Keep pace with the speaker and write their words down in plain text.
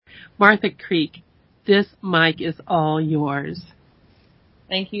Martha Creek, this mic is all yours.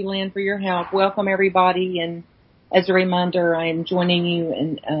 Thank you, Lynn, for your help. Welcome, everybody. And as a reminder, I am joining you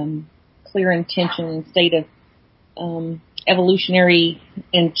in clear intention and state of evolutionary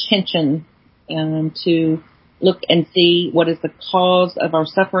intention to look and see what is the cause of our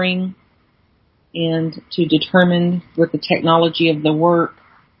suffering and to determine with the technology of the work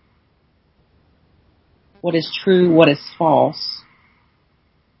what is true, what is false,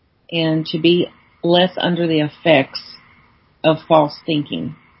 and to be less under the effects of false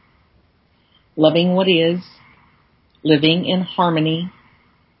thinking. Loving what is, living in harmony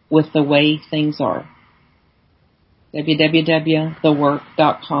with the way things are.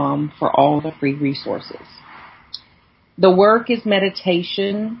 www.thework.com for all the free resources. The work is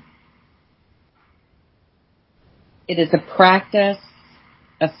meditation. It is a practice,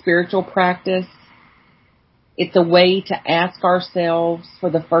 a spiritual practice. It's a way to ask ourselves for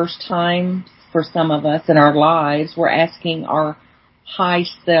the first time for some of us in our lives. We're asking our high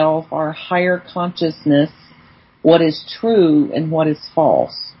self, our higher consciousness, what is true and what is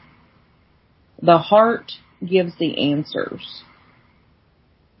false. The heart gives the answers,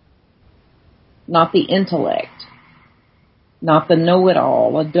 not the intellect, not the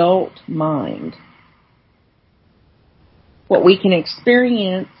know-it-all adult mind. What we can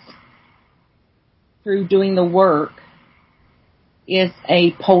experience through doing the work is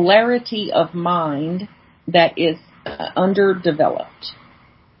a polarity of mind that is underdeveloped.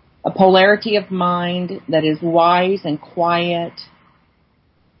 A polarity of mind that is wise and quiet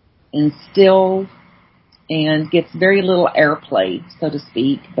and still and gets very little airplay, so to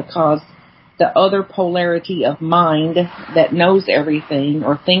speak, because the other polarity of mind that knows everything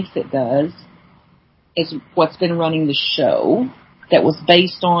or thinks it does is what's been running the show, that was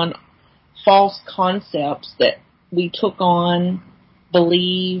based on false concepts that we took on,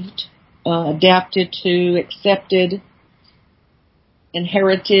 believed, adapted to, accepted,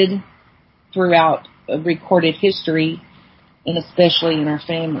 inherited throughout recorded history, and especially in our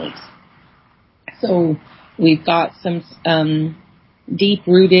families. So we've got some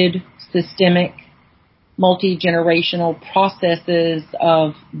deep-rooted, systemic, multi-generational processes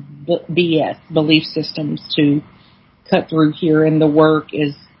of BS, belief systems, to cut through here, and the work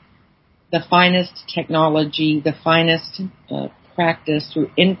is the finest technology, the finest practice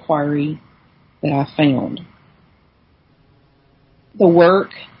through inquiry that I found. The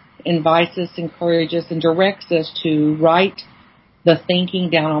work invites us, encourages, and directs us to write the thinking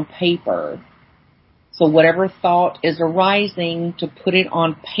down on paper. So whatever thought is arising, to put it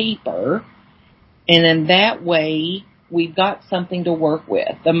on paper, and in that way, we've got something to work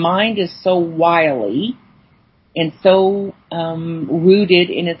with. The mind is so wily and so rooted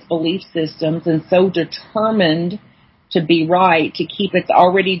in its belief systems and so determined to be right, to keep its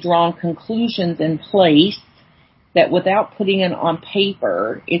already drawn conclusions in place, that without putting it on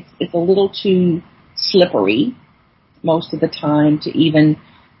paper, it's a little too slippery most of the time to even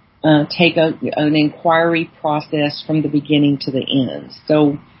take an inquiry process from the beginning to the end.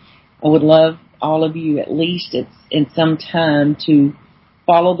 So I would love all of you, at least in some time, to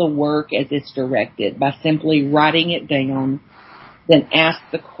follow the work as it's directed by simply writing it down, then ask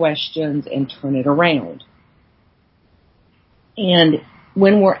the questions and turn it around. And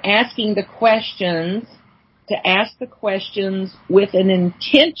when we're asking the questions, to ask the questions with an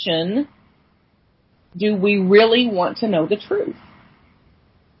intention, do we really want to know the truth?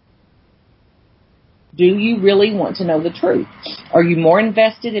 Do you really want to know the truth? Are you more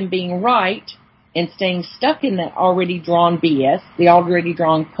invested in being right and staying stuck in that already drawn BS, the already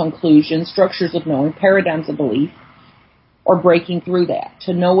drawn conclusions, structures of knowing, paradigms of belief, or breaking through that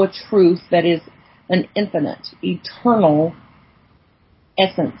to know a truth that is an infinite, eternal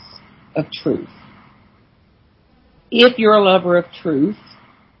essence of truth? If you're a lover of truth,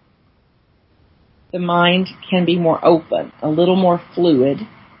 the mind can be more open, a little more fluid,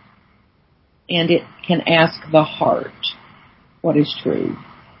 and it can ask the heart what is true.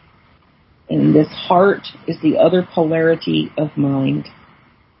 And this heart is the other polarity of mind,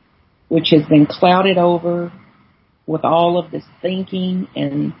 which has been clouded over with all of this thinking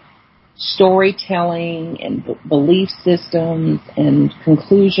and storytelling and belief systems and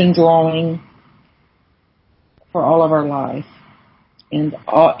conclusion drawing for all of our life. And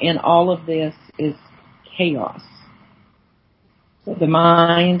all of this is chaos. So the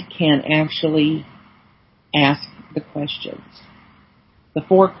mind can actually ask the questions. The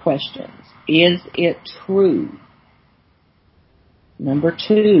 4 questions. Is it true? Number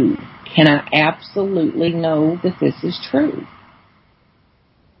 2, can I absolutely know that this is true?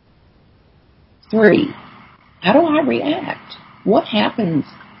 3, how do I react? What happens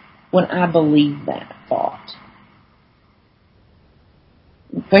when I believe that thought?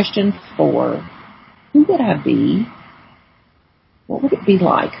 Question 4, who would I be? What would it be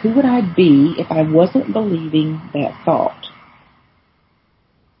like? Who would I be if I wasn't believing that thought?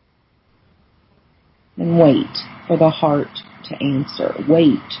 And wait for the heart to answer.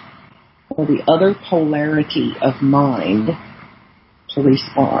 Wait for the other polarity of mind to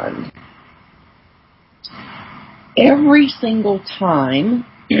respond. Every single time,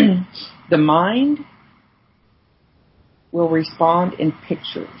 the mind will respond in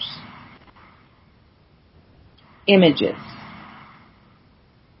pictures, images.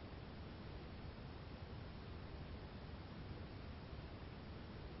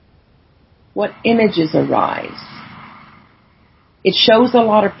 What images arise? It shows a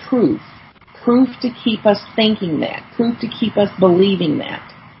lot of proof to keep us thinking that, proof to keep us believing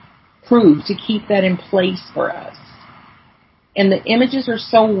that, proof to keep that in place for us. And the images are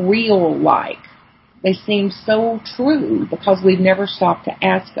so real-like. They seem so true because we've never stopped to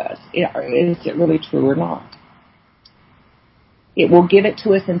ask us, is it really true or not? It will give it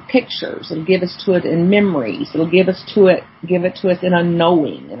to us in pictures. It'll give us to it in memories. It'll give it to us in a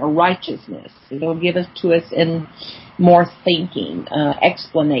knowing, in a righteousness. It'll give it to us in more thinking,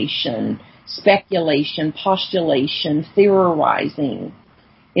 explanation, speculation, postulation, theorizing.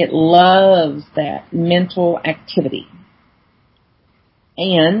 It loves that mental activity.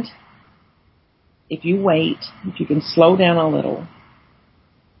 And if you wait, if you can slow down a little,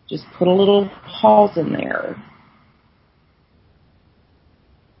 just put a little pause in there.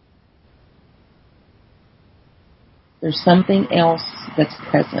 There's something else that's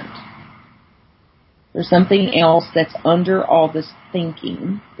present. There's something else that's under all this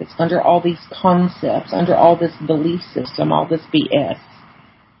thinking, that's under all these concepts, under all this belief system, all this BS,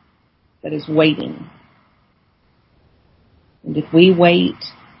 that is waiting. And if we wait,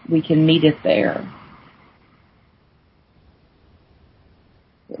 we can meet it there.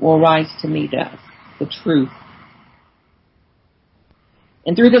 It will rise to meet us, the truth.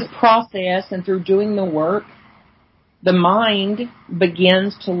 And through this process and through doing the work, the mind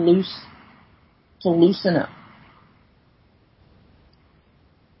begins to loosen up.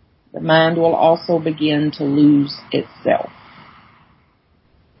 The mind will also begin to lose itself.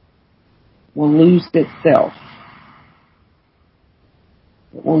 Will lose itself.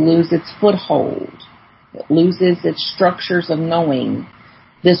 It will lose its foothold. It loses its structures of knowing.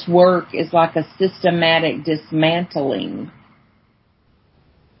 This work is like a systematic dismantling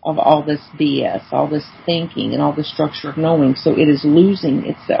of all this BS, all this thinking, and all the structure of knowing. So it is losing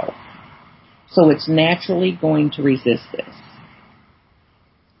itself. So it's naturally going to resist this.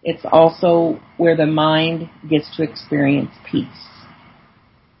 It's also where the mind gets to experience peace.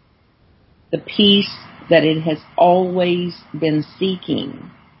 The peace that it has always been seeking.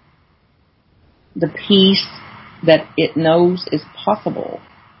 The peace that it knows is possible.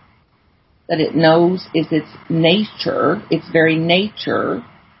 That it knows is its nature, its very nature.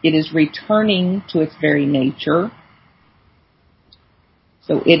 It is returning to its very nature.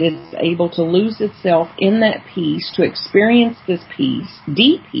 So it is able to lose itself in that peace, to experience this peace,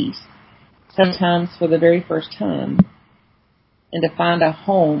 deep peace, sometimes for the very first time, and to find a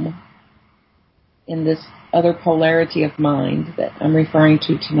home in this other polarity of mind that I'm referring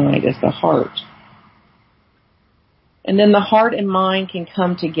to tonight as the heart. And then the heart and mind can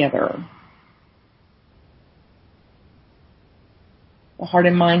come together. The heart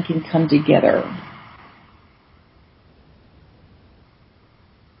and mind can come together.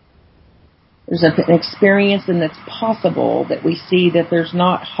 There's an experience, and it's possible that we see that there's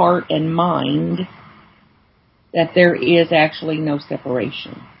not heart and mind, that there is actually no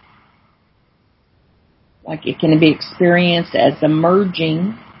separation. Like it can be experienced as a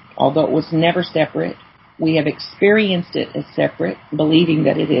merging, although it was never separate. We have experienced it as separate, believing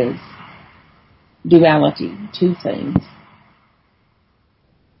that it is duality, two things.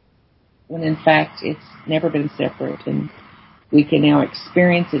 When in fact it's never been separate, and we can now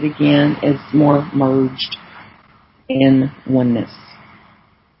experience it again as more merged in oneness.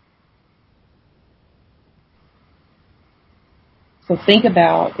 So think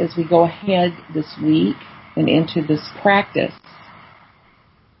about, as we go ahead this week and into this practice,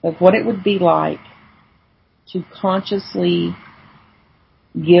 of what it would be like to consciously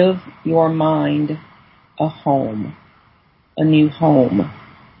give your mind a home, a new home.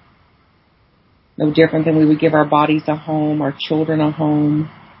 No different than we would give our bodies a home, our children a home,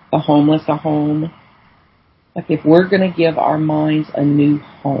 the homeless a home. Like if we're going to give our minds a new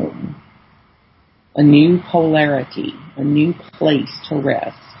home, a new polarity, a new place to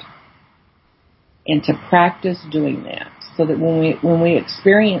rest, and to practice doing that, so that when we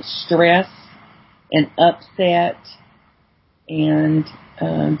experience stress and upset and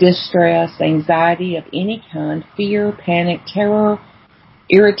distress, anxiety of any kind, fear, panic, terror,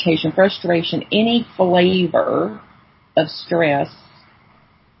 irritation, frustration, any flavor of stress,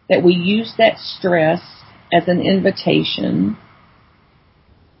 that we use that stress as an invitation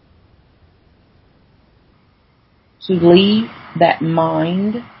to leave that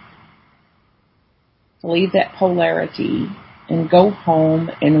mind, to leave that polarity, and go home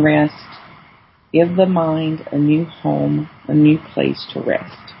and rest. Give the mind a new home, a new place to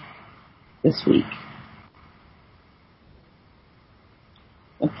rest this week.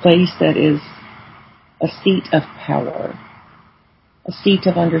 A place that is a seat of power, a seat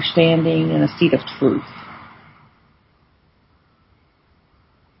of understanding, and a seat of truth.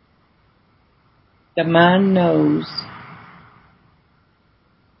 The mind knows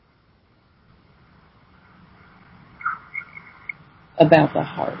about the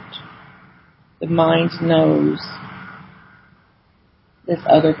heart. The mind knows this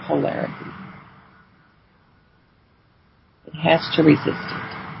other polarity. It has to resist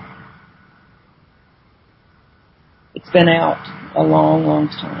it. It's been out a long, long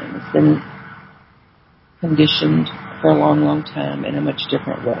time. It's been conditioned for a long, long time in a much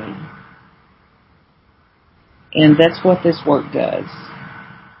different way. And that's what this work does.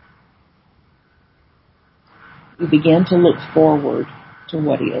 We begin to look forward to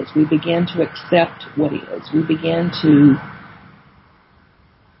what is. We begin to accept what is. We begin to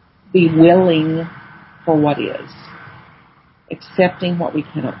be willing for what is. Accepting what we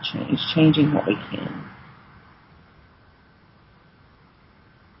cannot change, changing what we can.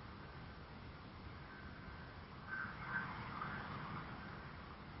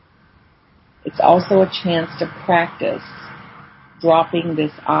 It's also a chance to practice dropping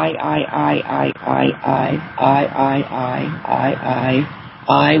this I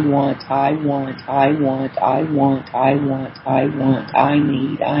want, I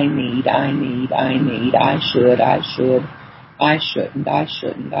need, I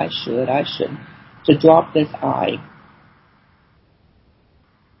shouldn't. To drop this I.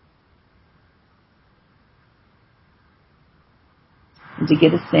 And to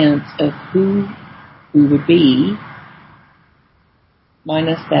get a sense of who we would be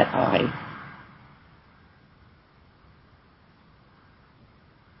minus that I.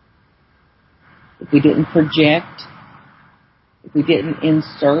 If we didn't project, if we didn't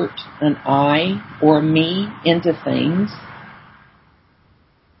insert an I or a me into things,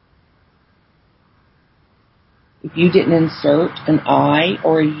 if you didn't insert an I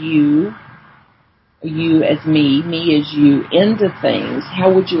or a you as me as you into things,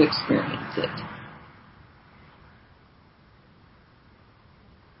 how would you experience it?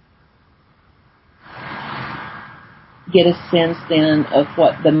 Get a sense then of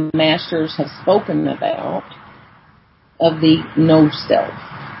what the masters have spoken about of the no self.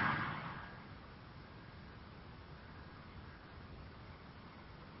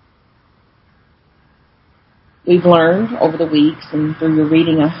 We've learned over the weeks and through your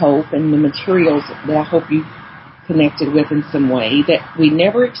reading, I hope, and the materials that I hope you connected with in some way, that we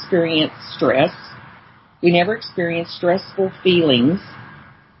never experience stress. We never experience stressful feelings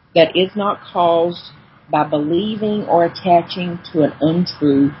that is not caused by believing or attaching to an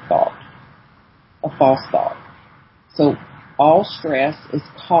untrue thought, a false thought. So all stress is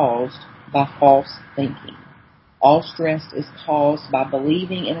caused by false thinking. All stress is caused by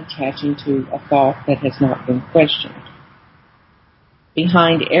believing and attaching to a thought that has not been questioned.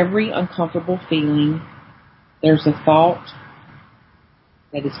 Behind every uncomfortable feeling, there's a thought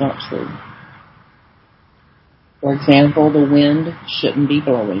that is not true. For example, the wind shouldn't be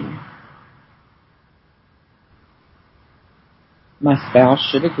blowing. My spouse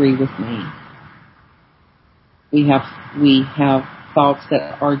should agree with me. We have thoughts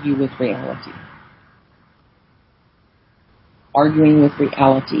that argue with reality. Arguing with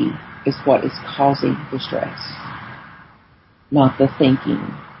reality is what is causing the stress. Not the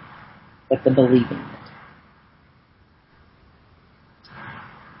thinking, but the believing it.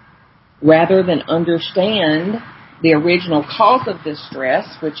 Rather than understand the original cause of this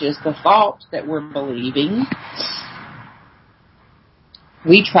stress, which is the thought that we're believing,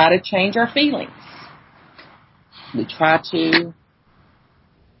 we try to change our feelings. We try to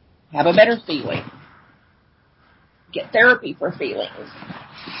have a better feeling. Get therapy for feelings.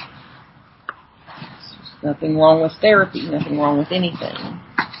 There's nothing wrong with therapy, nothing wrong with anything.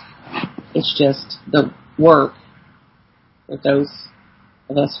 It's just the work for those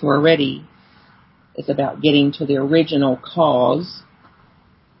of us who are ready is about getting to the original cause,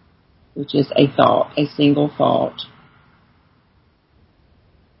 which is a thought, a single thought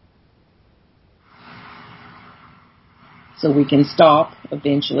So we can stop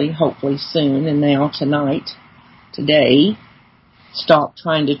eventually, hopefully soon, and now tonight, today, stop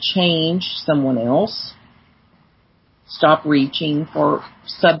trying to change someone else. Stop reaching for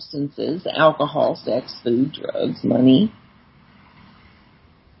substances, alcohol, sex, food, drugs, money,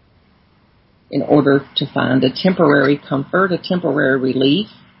 in order to find a temporary comfort, a temporary relief,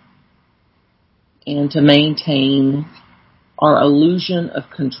 and to maintain our illusion of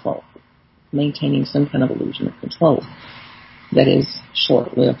control. Maintaining some kind of illusion of control that is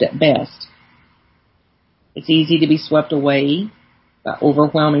short-lived at best. It's easy to be swept away by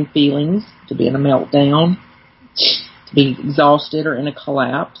overwhelming feelings, to be in a meltdown, to be exhausted or in a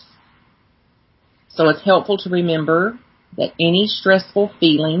collapse. So it's helpful to remember that any stressful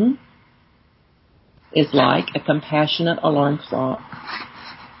feeling is like a compassionate alarm clock.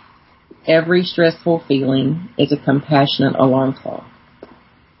 Every stressful feeling is a compassionate alarm clock.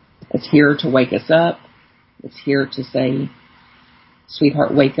 It's here to wake us up. It's here to say,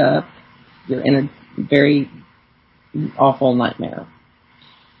 sweetheart, wake up. You're in a very awful nightmare.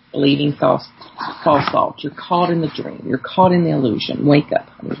 Believing false thoughts. You're caught in the dream. You're caught in the illusion. Wake up,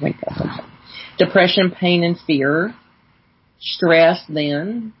 honey. Wake up. Okay. Depression, pain, and fear. Stress,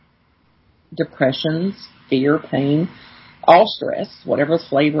 then. Depressions, fear, pain. All stress, whatever the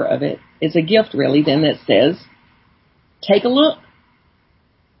flavor of it, is a gift, really, then, that says, take a look.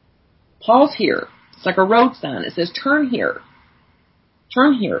 Pause here. It's like a road sign. It says, turn here.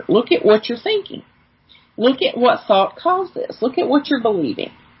 Turn here. Look at what you're thinking. Look at what thought caused this. Look at what you're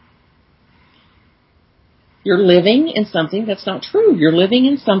believing. You're living in something that's not true. You're living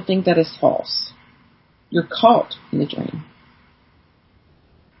in something that is false. You're caught in the dream.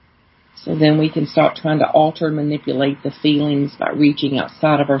 So then we can stop trying to alter and manipulate the feelings by reaching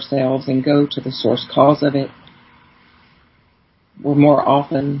outside of ourselves and go to the source cause of it. We're more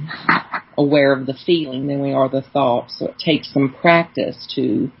often aware of the feeling than we are the thought. So it takes some practice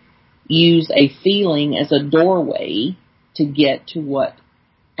to use a feeling as a doorway to get to what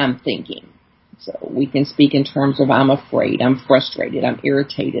I'm thinking. So we can speak in terms of I'm afraid, I'm frustrated, I'm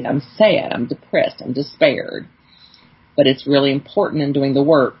irritated, I'm sad, I'm depressed, I'm despaired. But it's really important in doing the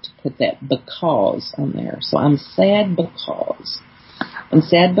work to put that because on there. So I'm sad because. I'm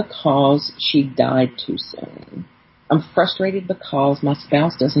sad because she died too soon. I'm frustrated because my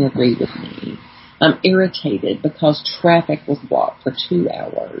spouse doesn't agree with me. I'm irritated because traffic was blocked for 2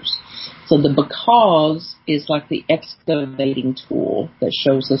 hours. So the because is like the excavating tool that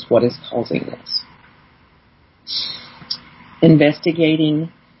shows us what is causing this.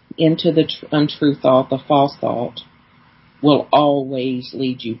 Investigating into the untrue thought, the false thought, will always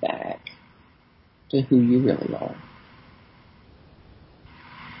lead you back to who you really are.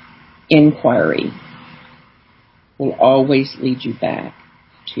 Inquiry will always lead you back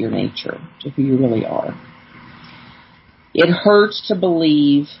to your nature, to who you really are. It hurts to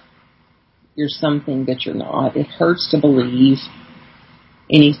believe you're something that you're not. It hurts to believe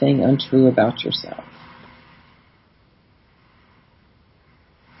anything untrue about yourself.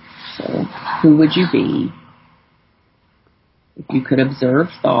 So, who would you be if you could observe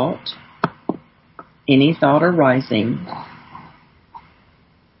thought, any thought arising,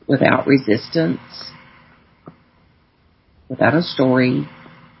 without resistance, without a story,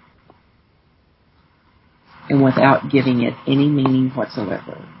 and without giving it any meaning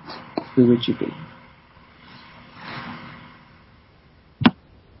whatsoever? Who would you be?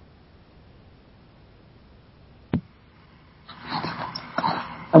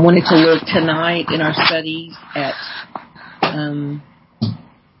 I wanted to look tonight in our studies at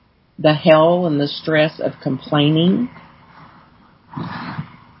the hell and the stress of complaining.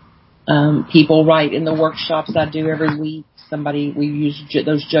 People write in the workshops I do every week. We use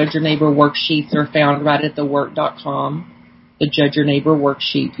those Judge Your Neighbor worksheets are found right at thework.com. The Judge Your Neighbor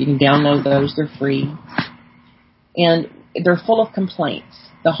worksheet. You can download those. They're free. And they're full of complaints.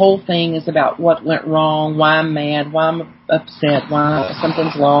 The whole thing is about what went wrong, why I'm mad, why I'm upset, why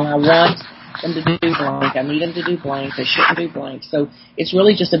something's wrong. I want them to do blank. I need them to do blank. They shouldn't do blank. So it's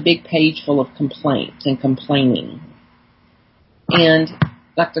really just a big page full of complaints and complaining. And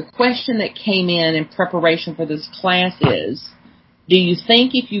like the question that came in preparation for this class is, do you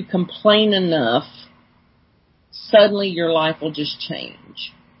think if you complain enough, suddenly your life will just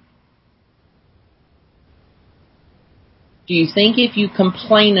change? Do you think if you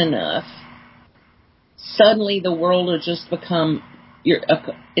complain enough, suddenly the world will just become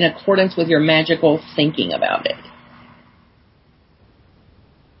in accordance with your magical thinking about it?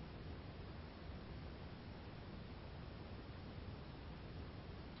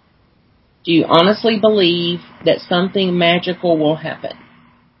 Do you honestly believe that something magical will happen?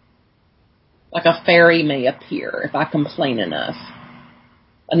 Like a fairy may appear if I complain enough.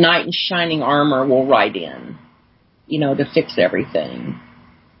 A knight in shining armor will ride in, to fix everything.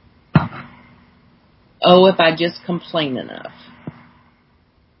 Oh, if I just complain enough.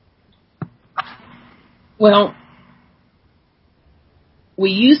 Well,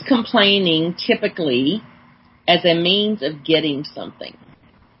 we use complaining typically as a means of getting something.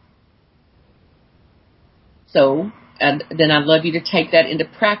 So, and then I'd love you to take that into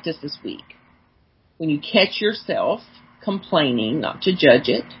practice this week. When you catch yourself complaining, not to judge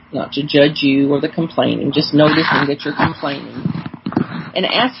it, not to judge you or the complaining, just noticing that you're complaining, and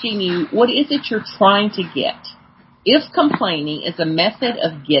asking you, what is it you're trying to get? If complaining is a method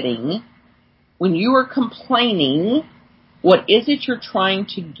of getting, when you are complaining, what is it you're trying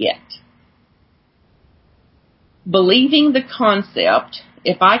to get? Believing the concept,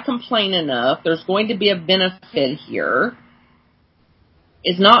 if I complain enough, there's going to be a benefit here,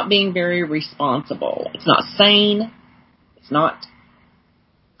 is not being very responsible. It's not sane. It's not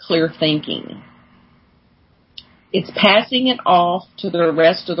clear thinking. It's passing it off to the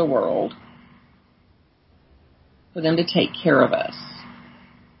rest of the world for them to take care of us.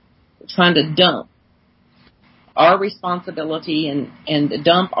 We're trying to dump our responsibility and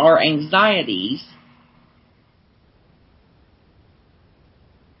dump our anxieties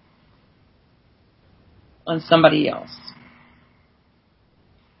on somebody else.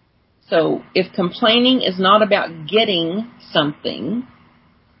 So if complaining is not about getting something,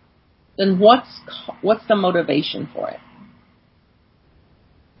 then what's the motivation for it?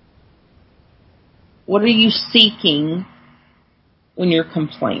 What are you seeking when you're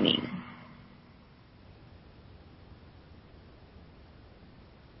complaining?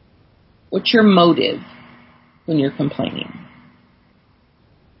 What's your motive when you're complaining?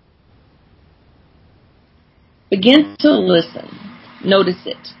 Begin to listen. Notice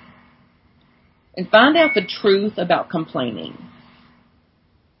it. And find out the truth about complaining.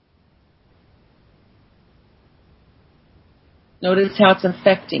 Notice how it's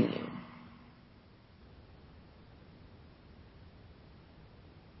affecting you.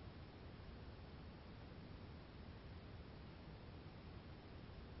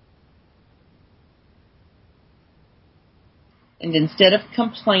 And instead of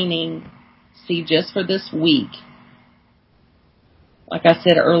complaining, see, just for this week, like I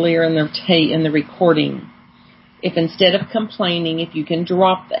said earlier in the recording, if instead of complaining, if you can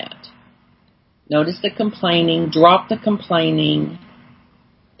drop that, notice the complaining, drop the complaining,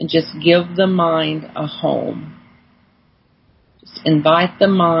 and just give the mind a home. Just invite the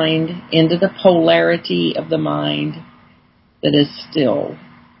mind into the polarity of the mind that is still,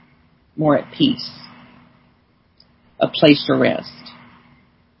 more at peace, a place to rest.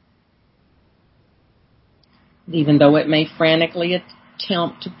 Even though it may frantically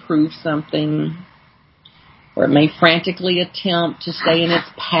attempt to prove something, or it may frantically attempt to stay in its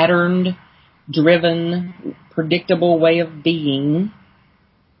patterned, driven, predictable way of being,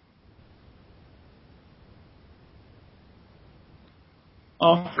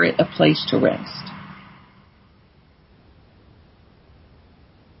 offer it a place to rest.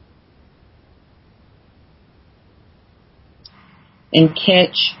 And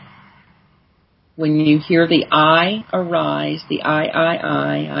catch when you hear the I arise, the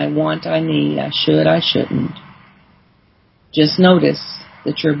I want, I need, I should, I shouldn't. Just notice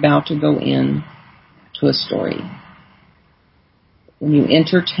that you're about to go in to a story. When you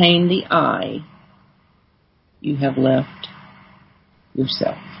entertain the I, you have left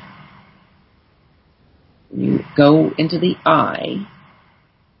yourself. When you go into the I,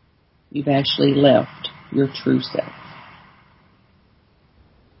 you've actually left your true self.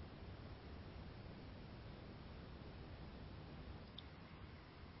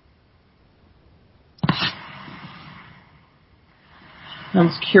 I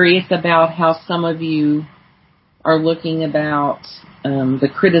was curious about how some of you are looking about the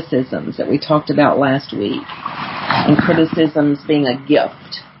criticisms that we talked about last week, and criticisms being a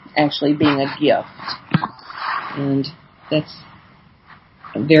gift, actually being a gift. And that's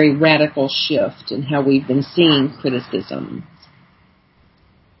a very radical shift in how we've been seeing criticism.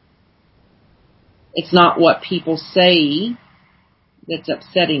 It's not what people say that's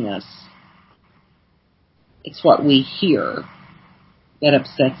upsetting us. It's what we hear that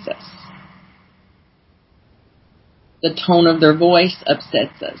upsets us. The tone of their voice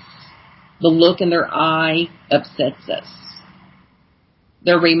upsets us. The look in their eye upsets us.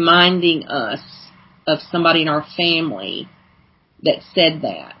 They're reminding us of somebody in our family that said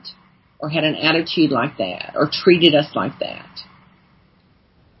that, or had an attitude like that, or treated us like that.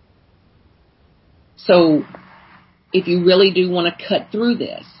 So, if you really do want to cut through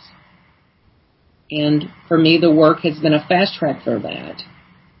this, And for me, the work has been a fast track for that.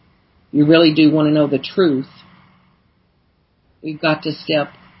 You really do want to know the truth. We've got to step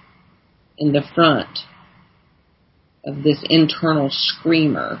in the front of this internal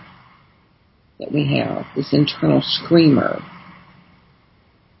screamer that we have, this internal screamer,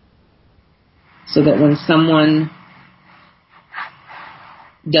 so that when someone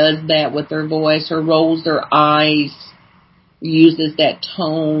does that with their voice or rolls their eyes, uses that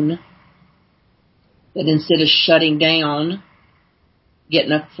tone, that instead of shutting down,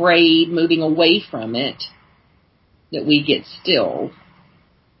 getting afraid, moving away from it, that we get still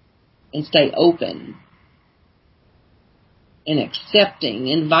and stay open and accepting,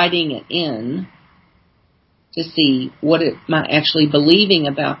 inviting it in to see what am I actually believing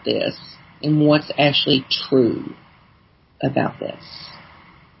about this and what's actually true about this.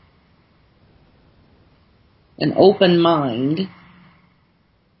 An open mind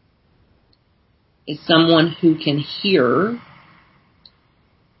is someone who can hear,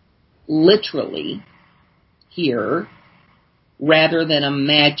 literally hear, rather than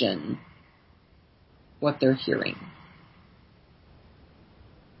imagine what they're hearing.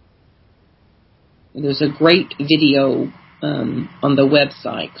 There's a great video on the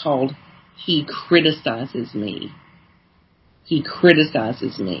website called He Criticizes Me. He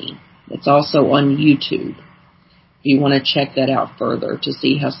Criticizes Me. It's also on YouTube. If you want to check that out further to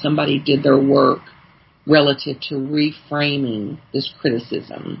see how somebody did their work relative to reframing this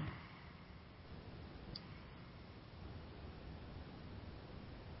criticism.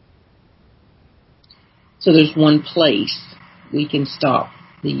 So there's one place we can stop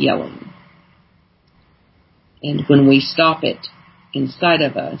the yelling. And when we stop it inside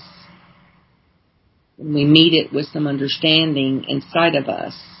of us, when we meet it with some understanding inside of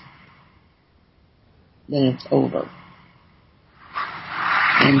us, then it's over.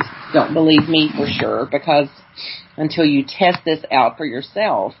 And don't believe me for sure, because until you test this out for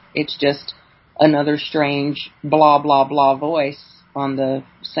yourself, it's just another strange blah, blah, blah voice on the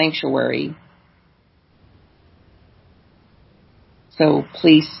sanctuary. So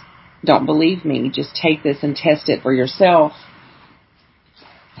please don't believe me. Just take this and test it for yourself.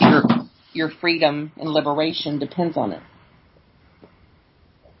 Your freedom and liberation depends on it.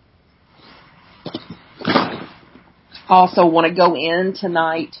 I also want to go in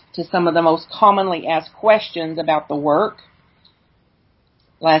tonight to some of the most commonly asked questions about the work.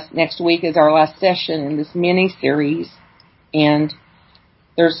 Next week is our last session in this mini-series, and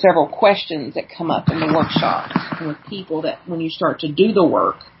there's several questions that come up in the workshops with people that when you start to do the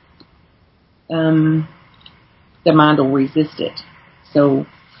work, the mind will resist it. So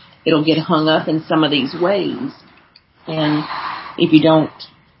it'll get hung up in some of these ways. And if you don't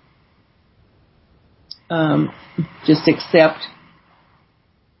just accept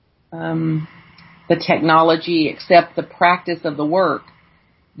the technology, accept the practice of the work,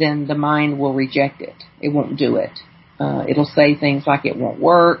 then the mind will reject it. It won't do it. It'll say things like it won't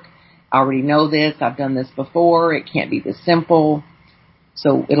work. I already know this. I've done this before. It can't be this simple.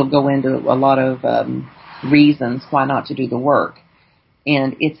 So it'll go into a lot of reasons why not to do the work.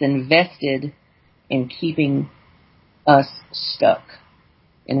 And it's invested in keeping us stuck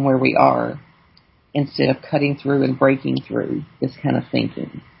in where we are instead of cutting through and breaking through this kind of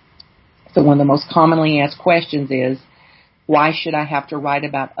thinking. So one of the most commonly asked questions is, why should I have to write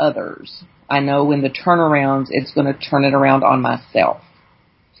about others? I know in the turnarounds, it's going to turn it around on myself.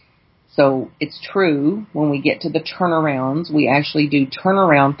 So it's true, when we get to the turnarounds, we actually do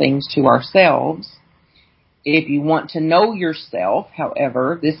turnaround things to ourselves. If you want to know yourself,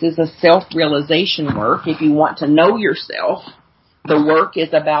 however, this is a self-realization work. If you want to know yourself, the work is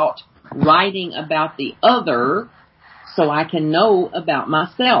about writing about the other so I can know about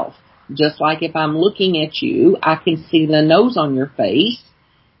myself. Just like if I'm looking at you, I can see the nose on your face,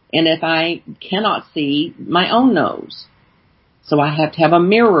 and if I cannot see my own nose. So I have to have a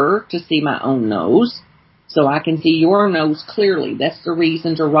mirror to see my own nose so I can see your nose clearly. That's the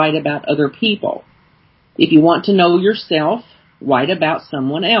reason to write about other people. If you want to know yourself, write about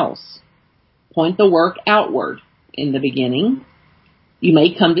someone else. Point the work outward in the beginning. You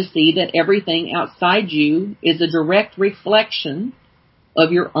may come to see that everything outside you is a direct reflection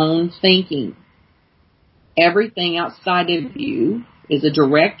of your own thinking. Everything outside of you is a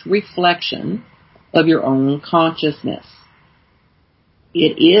direct reflection of your own consciousness.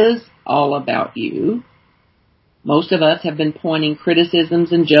 It is all about you. Most of us have been pointing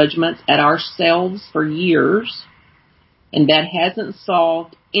criticisms and judgments at ourselves for years, and that hasn't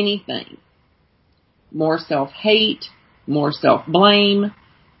solved anything. More self-hate, more self-blame,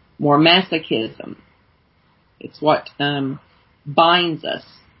 more masochism. It's what binds us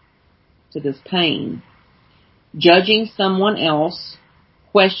to this pain. Judging someone else,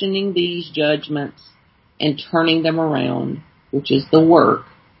 questioning these judgments, and turning them around, which is the work.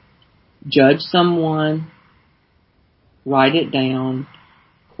 Judge someone, write it down,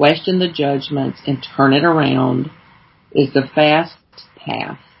 question the judgments, and turn it around is the fast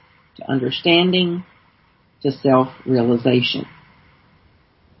path to understanding, to self-realization.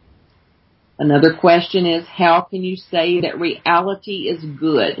 Another question is, how can you say that reality is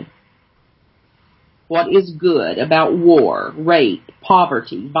good? What is good about war, rape,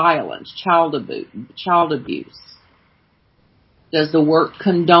 poverty, violence, child abuse? Does the work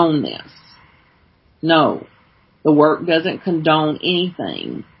condone this? No. The work doesn't condone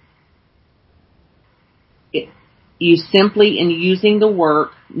anything. You simply, in using the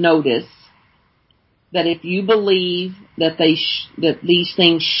work, notice that if you believe that that these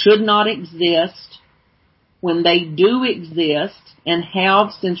things should not exist, when they do exist and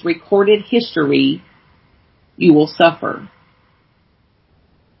have since recorded history, you will suffer.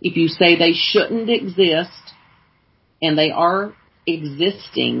 If you say they shouldn't exist and they are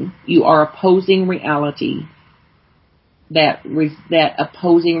existing, you are opposing reality. That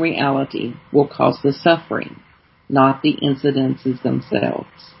opposing reality will cause the suffering, not the incidences themselves.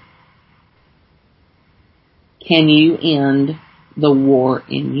 Can you end the war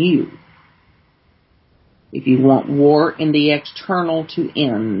in you? If you want war in the external to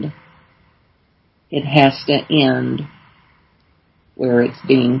end, it has to end where it's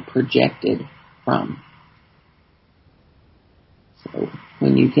being projected from. So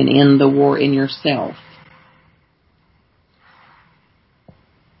when you can end the war in yourself,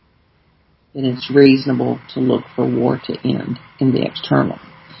 then it's reasonable to look for war to end in the external.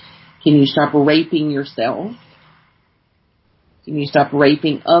 Can you stop raping yourself? Can you stop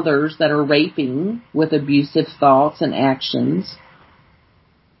raping others that are raping with abusive thoughts and actions?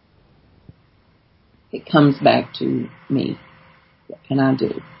 It comes back to me. What can I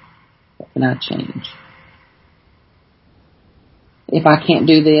do? What can I change? If I can't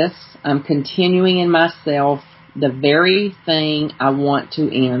do this, I'm continuing in myself the very thing I want to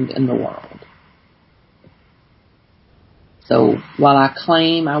end in the world. So while I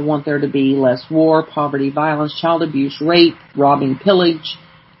claim I want there to be less war, poverty, violence, child abuse, rape, robbing, pillage,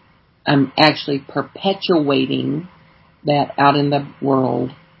 I'm actually perpetuating that out in the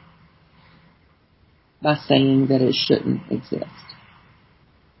world by saying that it shouldn't exist.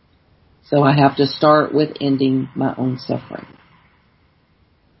 So I have to start with ending my own suffering.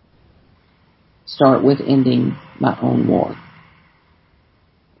 Start with ending my own war.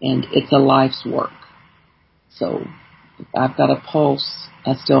 And it's a life's work. So if I've got a pulse,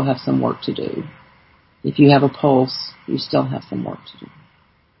 I still have some work to do. If you have a pulse, you still have some work to do.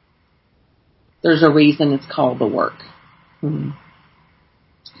 There's a reason it's called the work.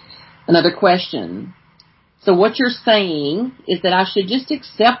 Another question. So what you're saying is that I should just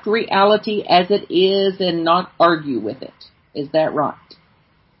accept reality as it is and not argue with it. Is that right?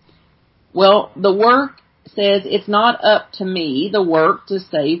 Well, the work says it's not up to me, the work, to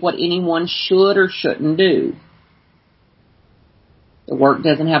say what anyone should or shouldn't do. The work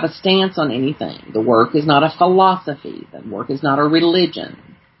doesn't have a stance on anything. The work is not a philosophy. The work is not a religion.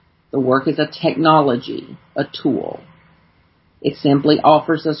 The work is a technology, a tool. It simply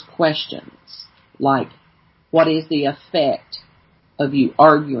offers us questions like, what is the effect of you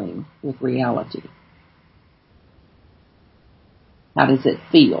arguing with reality? How does it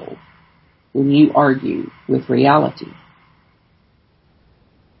feel when you argue with reality?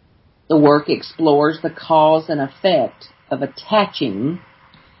 The work explores the cause and effect of attaching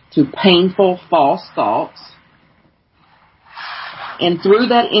to painful false thoughts. And through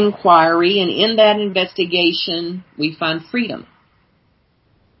that inquiry and in that investigation, we find freedom.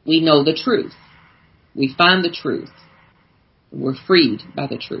 We know the truth. We find the truth. We're freed by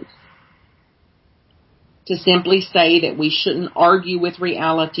the truth. To simply say that we shouldn't argue with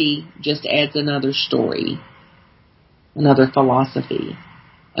reality just adds another story, another philosophy,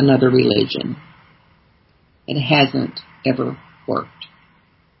 another religion. It hasn't ever worked.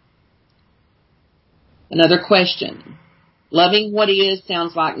 Another question. Loving what is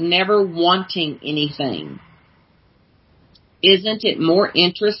sounds like never wanting anything. Isn't it more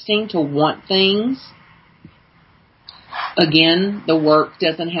interesting to want things? Again, the work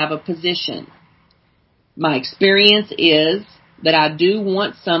doesn't have a position. My experience is that I do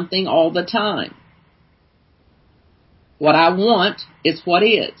want something all the time. What I want is what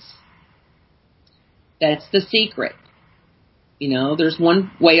is. That's the secret. You know, there's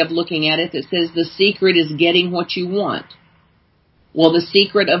one way of looking at it that says the secret is getting what you want. Well, the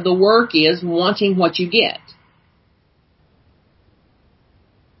secret of the work is wanting what you get.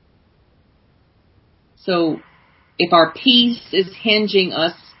 So if our peace is hinging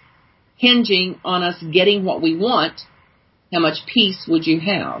on us getting what we want, how much peace would you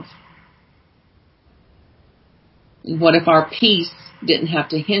have? And what if our peace didn't have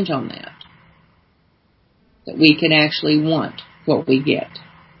to hinge on that? That we can actually want what we get.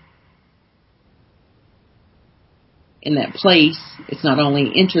 In that place, it's not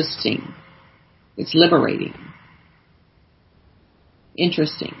only interesting, it's liberating.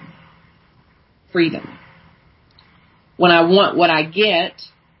 Interesting. Freedom. When I want what I get,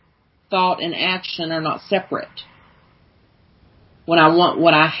 thought and action are not separate. When I want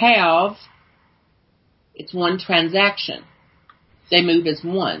what I have, it's one transaction. They move as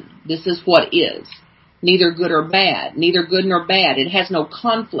one. This is what is. Neither good or bad. Neither good nor bad. It has no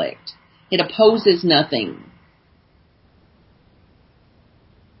conflict. It opposes nothing.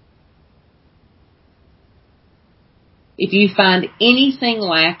 If you find anything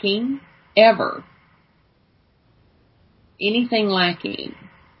lacking, ever, anything lacking,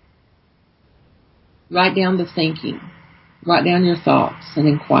 write down the thinking. Write down your thoughts and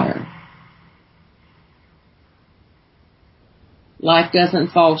inquire. Life doesn't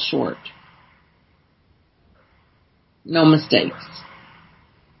fall short. No mistakes.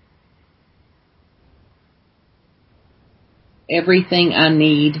 Everything I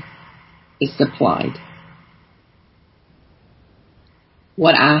need is supplied.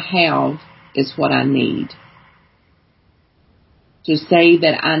 What I have is what I need. To say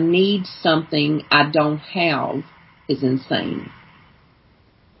that I need something I don't have is insane.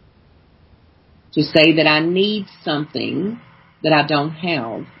 To say that I need something that I don't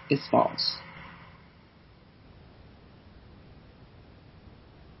have is false.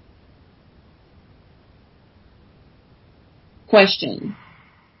 Question.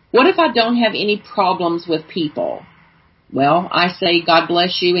 What if I don't have any problems with people? Well, I say God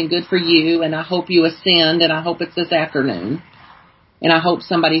bless you and good for you, and I hope you ascend, and I hope it's this afternoon, and I hope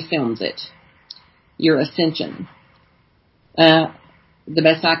somebody films it. Your ascension. The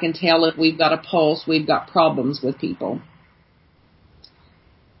best I can tell, if we've got a pulse, we've got problems with people.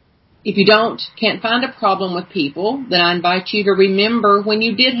 If you can't find a problem with people, then I invite you to remember when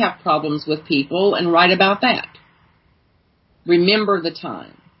you did have problems with people and write about that. Remember the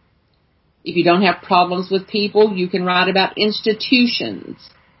time. If you don't have problems with people, you can write about institutions.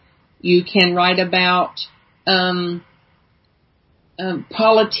 You can write about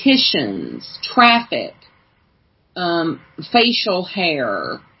politicians, traffic, facial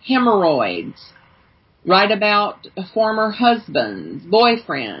hair, hemorrhoids. Write about former husbands,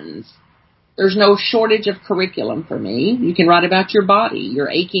 boyfriends. There's no shortage of curriculum for me. You can write about your body, your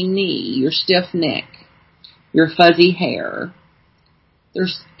aching knee, your stiff neck, your fuzzy hair.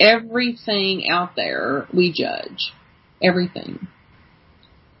 There's everything out there we judge. Everything.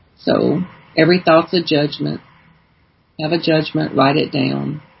 So, every thought's a judgment. Have a judgment, write it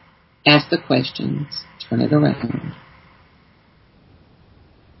down. Ask the questions. Turn it around.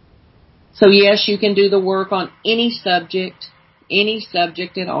 So yes, you can do the work on any subject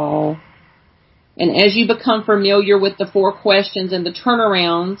at all. And as you become familiar with the 4 questions and the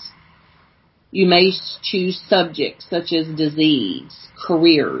turnarounds, you may choose subjects such as disease,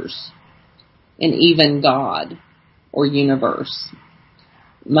 careers, and even God or universe.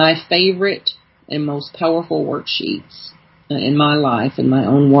 My favorite and most powerful worksheets in my life and my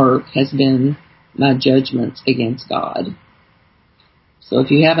own work has been my judgments against God. So if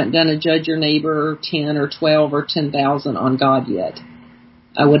you haven't done a Judge Your Neighbor 10 or 12 or 10,000 on God yet,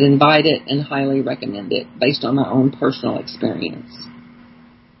 I would invite it and highly recommend it based on my own personal experience.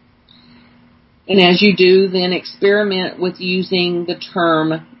 And as you do, then experiment with using the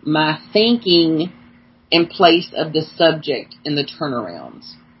term my thinking in place of the subject in the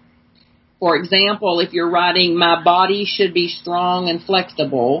turnarounds. For example, if you're writing my body should be strong and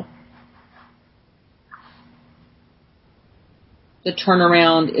flexible, the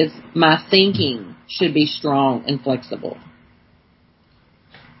turnaround is my thinking should be strong and flexible.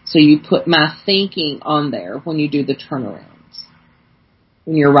 So you put my thinking on there when you do the turnarounds.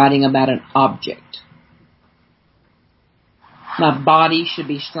 When you're writing about an object. My body should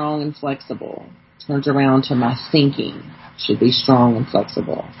be strong and flexible. Turns around to my thinking should be strong and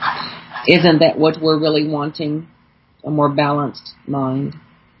flexible. Isn't that what we're really wanting? A more balanced mind.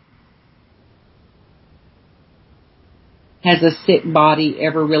 Has a sick body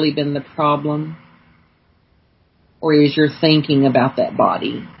ever really been the problem? Or is your thinking about that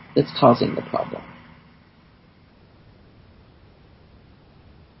body that's causing the problem?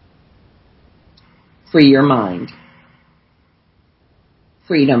 Free your mind.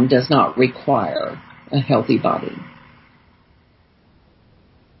 Freedom does not require a healthy body.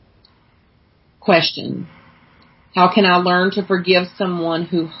 Question. How can I learn to forgive someone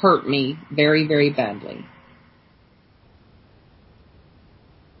who hurt me very, very badly?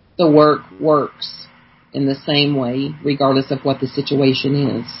 The work works in the same way, regardless of what the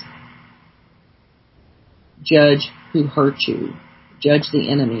situation is. Judge who hurt you. Judge the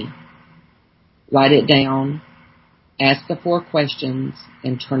enemy. Write it down. Ask the 4 questions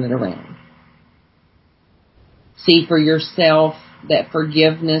and turn it around. See for yourself that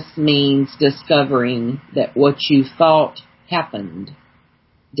forgiveness means discovering that what you thought happened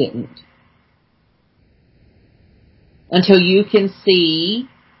didn't. Until you can see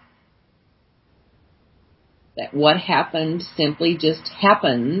that what happened simply just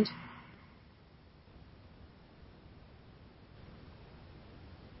happened,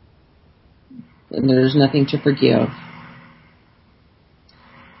 then there's nothing to forgive.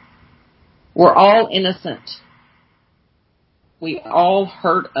 We're all innocent. We all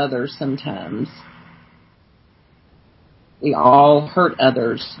hurt others sometimes. We all hurt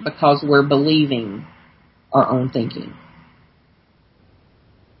others because we're believing our own thinking.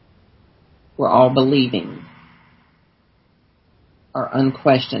 We're all believing our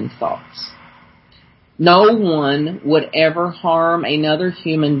unquestioned thoughts. No one would ever harm another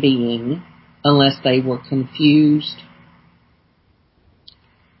human being unless they were confused,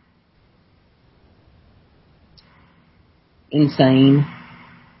 insane.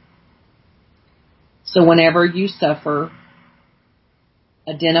 So whenever you suffer,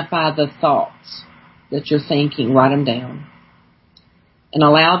 identify the thoughts that you're thinking, write them down, and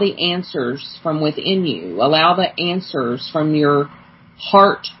allow the answers from within you, allow the answers from your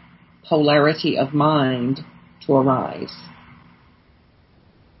heart polarity of mind to arise.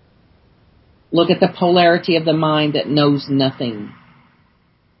 Look at the polarity of the mind that knows nothing.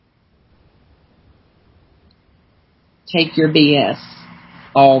 Take your BS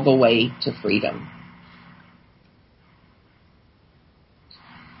all the way to freedom.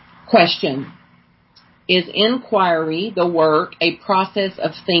 Question. Is inquiry, the work, a process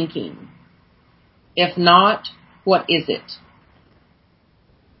of thinking? If not, what is it?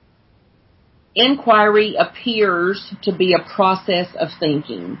 Inquiry appears to be a process of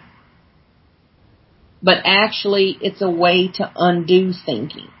thinking, but actually it's a way to undo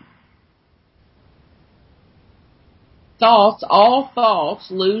thinking. All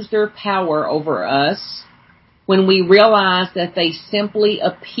thoughts lose their power over us when we realize that they simply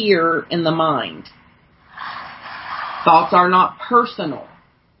appear in the mind. Thoughts are not personal.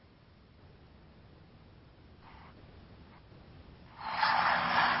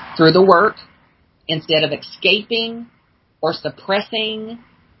 Through the work, instead of escaping or suppressing,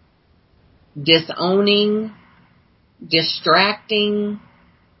 disowning, distracting,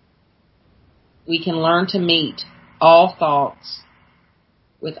 we can learn to meet all thoughts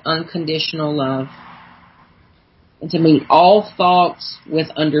with unconditional love, and to meet all thoughts with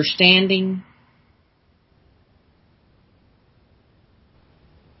understanding,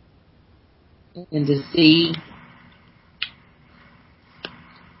 and to see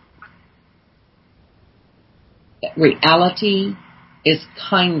that reality is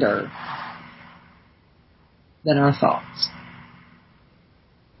kinder than our thoughts.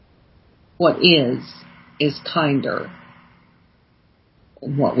 What is kinder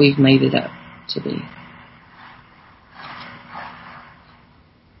than what we've made it up to be.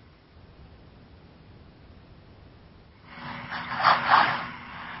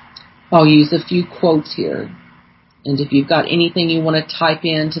 I'll use a few quotes here. And if you've got anything you want to type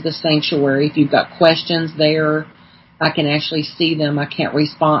into the sanctuary, if you've got questions there, I can actually see them. I can't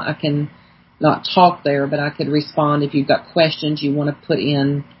respond. I can not talk there, but I could respond. If you've got questions you want to put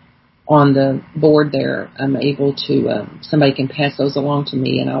in on the board there, I'm able to, somebody can pass those along to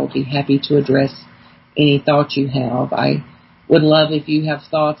me, and I will be happy to address any thoughts you have. I would love if you have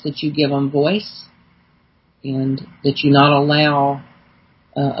thoughts that you give them voice, and that you not allow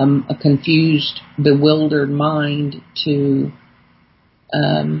a confused, bewildered mind to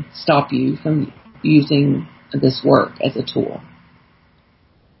stop you from using this work as a tool.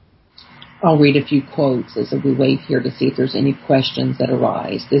 I'll read a few quotes as we wait here to see if there's any questions that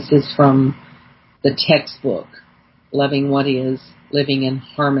arise. This is from the textbook, Loving What Is, Living in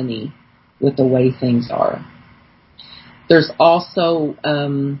Harmony with the Way Things Are. There's also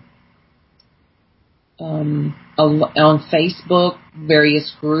on Facebook,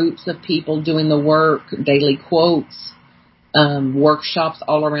 various groups of people doing the work, daily quotes, workshops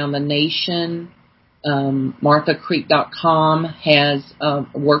all around the nation. MarthaCreek.com has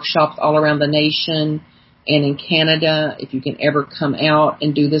workshops all around the nation and in Canada. If you can ever come out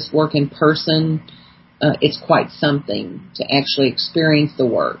and do this work in person, it's quite something to actually experience the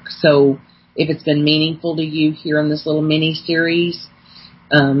work. So If it's been meaningful to you here in this little mini-series,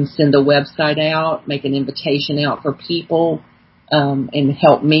 send the website out, make an invitation out for people, and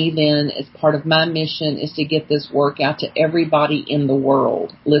help me then, as part of my mission, is to get this work out to everybody in the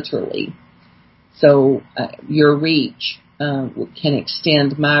world, literally. So your reach can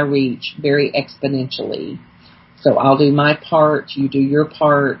extend my reach very exponentially. So I'll do my part, you do your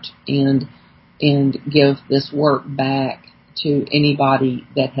part, and give this work back to anybody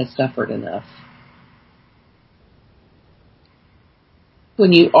that has suffered enough.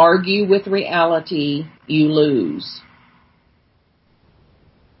 When you argue with reality, you lose,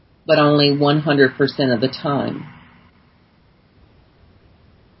 but only 100% of the time.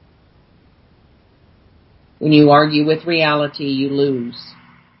 When you argue with reality, you lose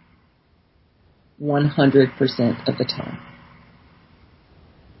 100% of the time.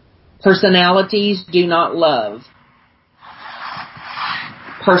 Personalities do not love.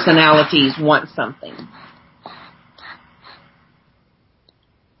 Personalities want something.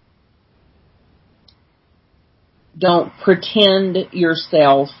 Don't pretend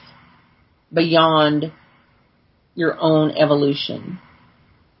yourself beyond your own evolution.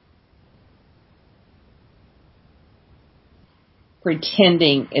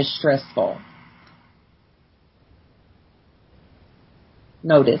 Pretending is stressful.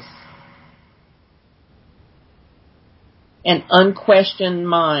 Notice. An unquestioned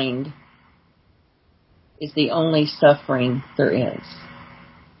mind is the only suffering there is.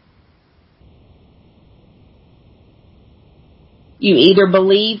 You either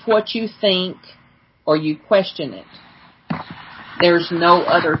believe what you think or you question it. There's no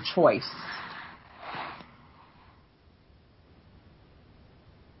other choice.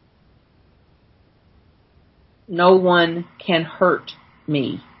 No one can hurt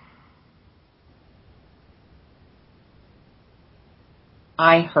me.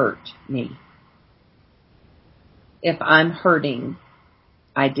 I hurt me. If I'm hurting,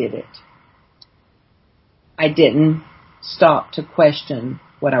 I did it. I didn't stop to question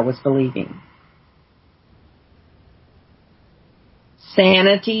what I was believing.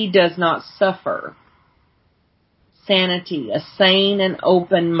 Sanity does not suffer. Sanity, a sane and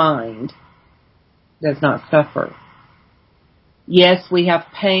open mind, does not suffer. Yes, we have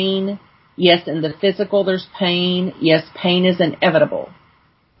pain. Yes, in the physical there's pain. Yes, pain is inevitable.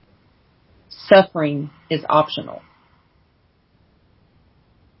 Suffering is optional.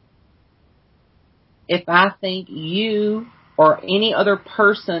 If I think you or any other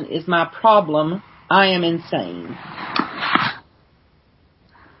person is my problem, I am insane.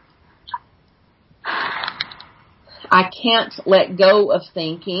 I can't let go of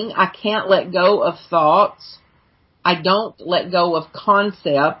thinking. I can't let go of thoughts. I don't let go of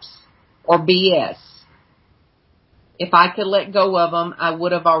concepts or BS. If I could let go of them, I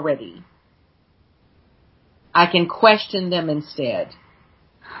would have already. I can question them instead.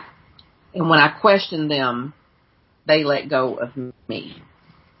 And when I question them, they let go of me.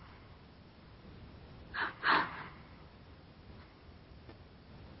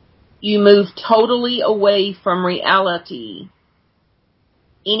 You move totally away from reality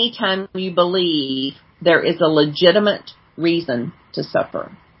anytime you believe there is a legitimate reason to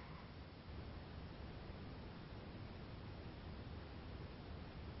suffer.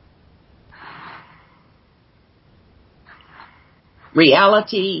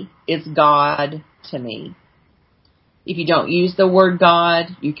 Reality is God to me. If you don't use the word God,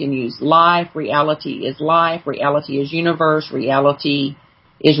 you can use life. Reality is life. Reality is universe. Reality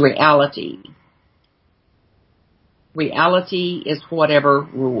is reality. Reality is whatever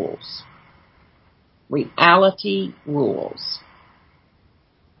rules. Reality rules.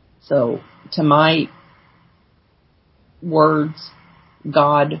 So, to my words,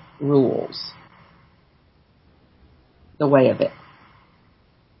 God rules the way of it.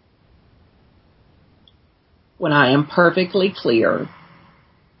 When I am perfectly clear,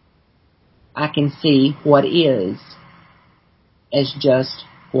 I can see what is as just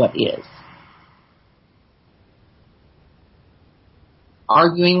what is.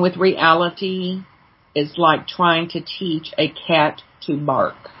 Arguing with reality is like trying to teach a cat to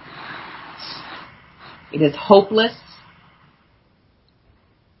bark. It is hopeless,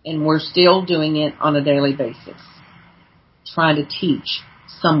 and we're still doing it on a daily basis, trying to teach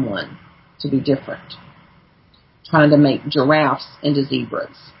someone to be different. Trying to make giraffes into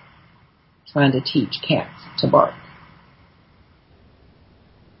zebras. Trying to teach cats to bark.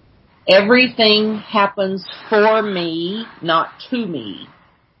 Everything happens for me, not to me.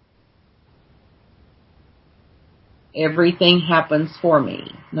 Everything happens for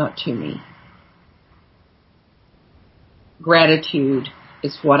me, not to me. Gratitude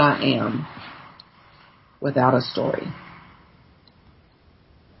is what I am without a story.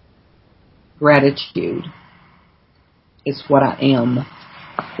 Gratitude is what I am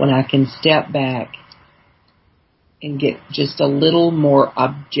when I can step back and get just a little more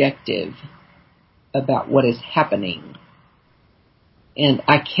objective about what is happening. And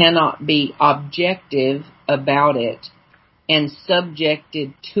I cannot be objective about it and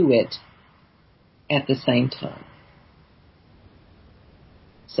subjected to it at the same time.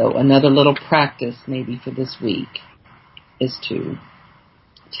 So another little practice maybe for this week is to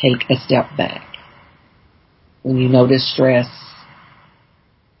take a step back. When you notice stress,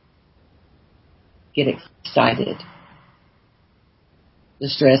 get excited. The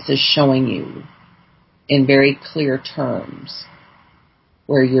stress is showing you in very clear terms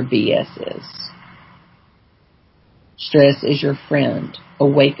where your BS is. Stress is your friend, a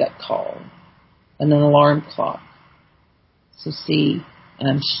wake-up call, and an alarm clock. So see,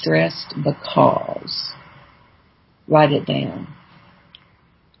 I'm stressed because. Write it down.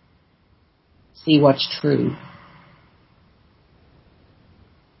 See what's true.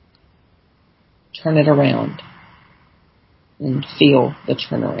 Turn it around and feel the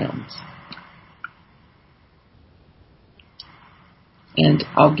turnarounds. And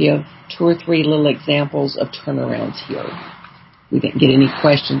I'll give 2 or 3 little examples of turnarounds here. We didn't get any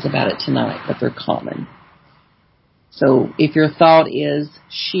questions about it tonight, but they're common. So if your thought is,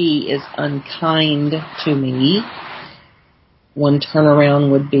 she is unkind to me, one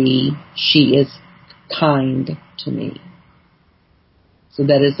turnaround would be, she is kind to me. So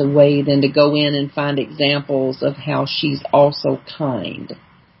that is a way then to go in and find examples of how she's also kind.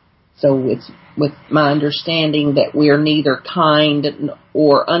 So it's with my understanding that we are neither kind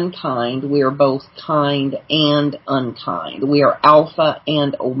or unkind. We are both kind and unkind. We are alpha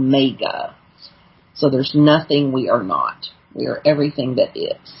and omega. So there's nothing we are not. We are everything that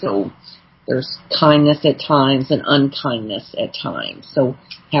is. So there's kindness at times and unkindness at times. So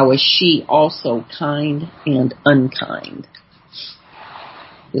how is she also kind and unkind?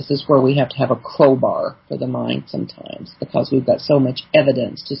 This is where we have to have a crowbar for the mind sometimes, because we've got so much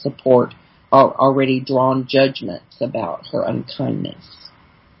evidence to support our already drawn judgments about her unkindness.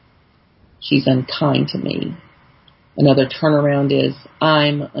 She's unkind to me. Another turnaround is,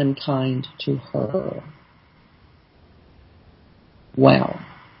 I'm unkind to her. Wow.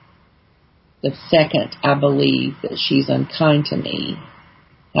 The second I believe that she's unkind to me,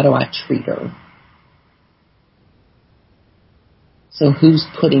 how do I treat her? So who's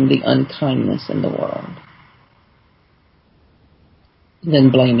putting the unkindness in the world? And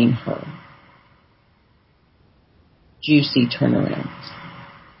then blaming her. Juicy turnarounds.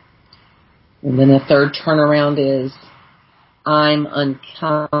 And then a third turnaround is, I'm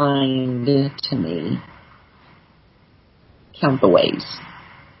unkind to me. Count the ways.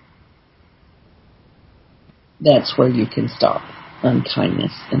 That's where you can stop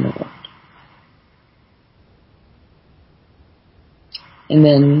unkindness in the world. And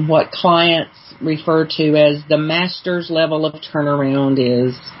then what clients refer to as the master's level of turnaround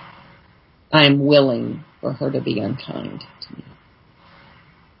is, I'm willing for her to be unkind to me.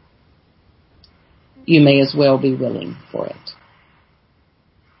 You may as well be willing for it.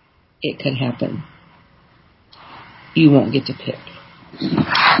 It could happen. You won't get to pick.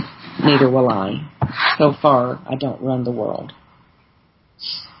 Neither will I. So far, I don't run the world.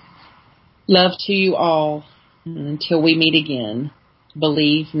 Love to you all. Until we meet again.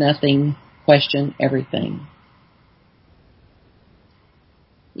 Believe nothing, question everything.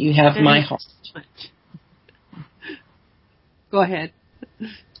 You have my heart. Go ahead.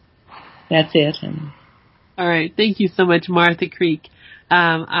 That's it. All right. Thank you so much, Martha Creek.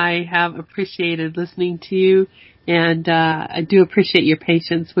 I have appreciated listening to you, and I do appreciate your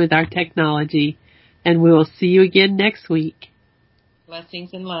patience with our technology. And we will see you again next week.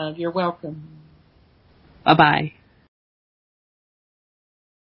 Blessings and love. You're welcome. Bye-bye.